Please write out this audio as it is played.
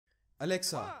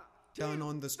Alexa, turn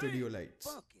on the studio lights.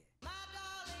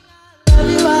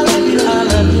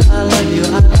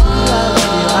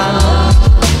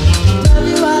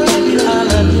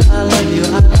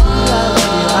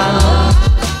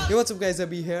 Hey, what's up guys,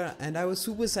 Abhi here, and I was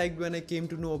super psyched when I came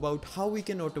to know about how we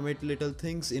can automate little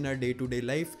things in our day-to-day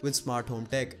life with smart home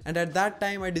tech. And at that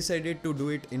time I decided to do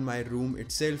it in my room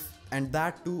itself, and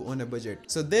that too on a budget.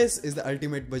 So this is the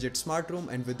ultimate budget smart room,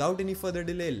 and without any further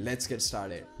delay, let's get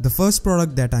started. The first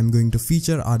product that I'm going to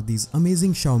feature are these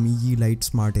amazing Xiaomi Yeelight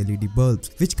smart LED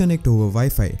bulbs which connect over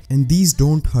Wi-Fi, and these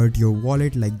don't hurt your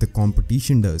wallet like the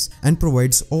competition does and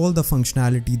provides all the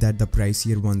functionality that the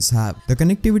pricier ones have. The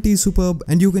connectivity is superb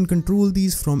and you can control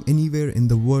these from anywhere in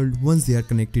the world once they are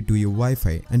connected to your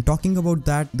Wi-Fi. And talking about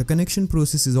that, the connection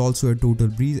process is also a total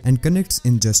breeze and connects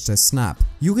in just a snap.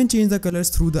 You can change the colors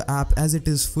through the app as it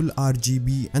is full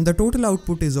RGB, and the total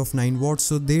output is of 9 watts,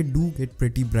 so they do get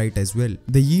pretty bright as well.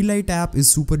 The Yeelight app is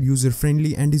super user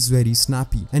friendly and is very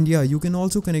snappy. And yeah, you can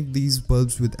also connect these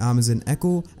bulbs with Amazon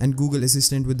Echo and Google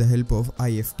Assistant with the help of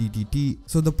IFTTT,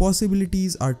 so the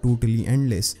possibilities are totally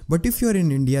endless. But if you're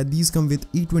in India, these come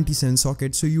with E20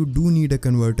 socket, so you do need a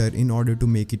converter in order to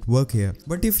make it work here.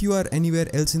 But if you are anywhere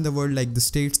else in the world like the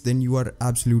States, then you are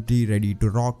absolutely ready to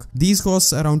rock. These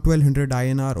cost around 1200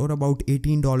 INR or about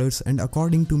 $18, and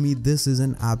according to me this is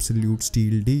an absolute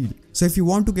steal deal. So if you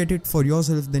want to get it for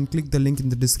yourself, then click the link in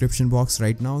the description box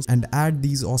right now and add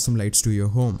these awesome lights to your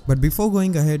home. But before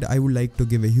going ahead, I would like to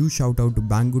give a huge shout out to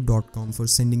Banggood.com for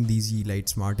sending these Yeelight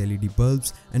smart LED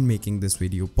bulbs and making this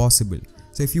video possible.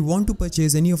 So if you want to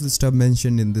purchase any of the stuff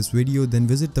mentioned in this video, then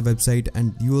visit the website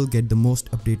and you will get the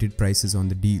most updated prices on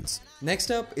the deals.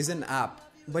 Next up is an app.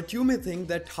 But you may think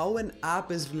that how an app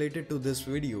is related to this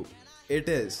video. It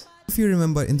is. If you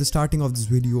remember, in the starting of this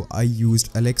video I used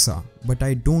Alexa, but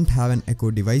I don't have an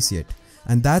Echo device yet,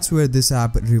 and that's where this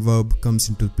app Reverb comes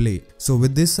into play. So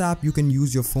with this app you can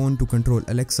use your phone to control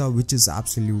Alexa, which is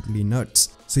absolutely nuts.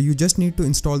 So you just need to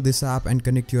install this app and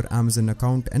connect your Amazon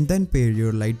account and then pair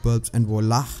your light bulbs, and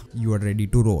voila, you are ready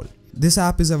to roll. This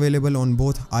app is available on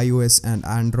both iOS and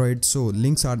Android, so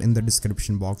links are in the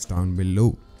description box down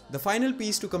below. The final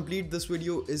piece to complete this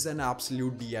video is an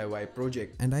absolute DIY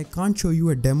project, and I can't show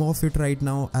you a demo of it right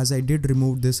now as I did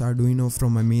remove this Arduino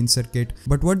from my main circuit.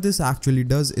 But what this actually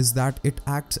does is that it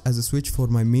acts as a switch for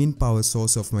my main power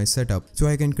source of my setup, so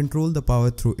I can control the power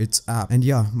through its app. And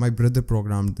yeah, my brother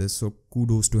programmed this, so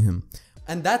kudos to him.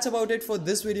 And that's about it for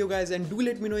this video guys, and do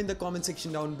let me know in the comment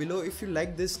section down below if you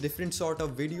like this different sort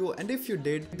of video, and if you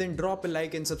did, then drop a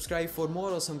like and subscribe for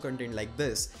more awesome content like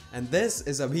this. And this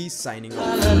is Abhi signing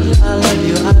off. I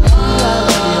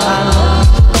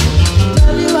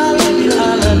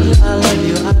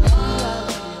love you.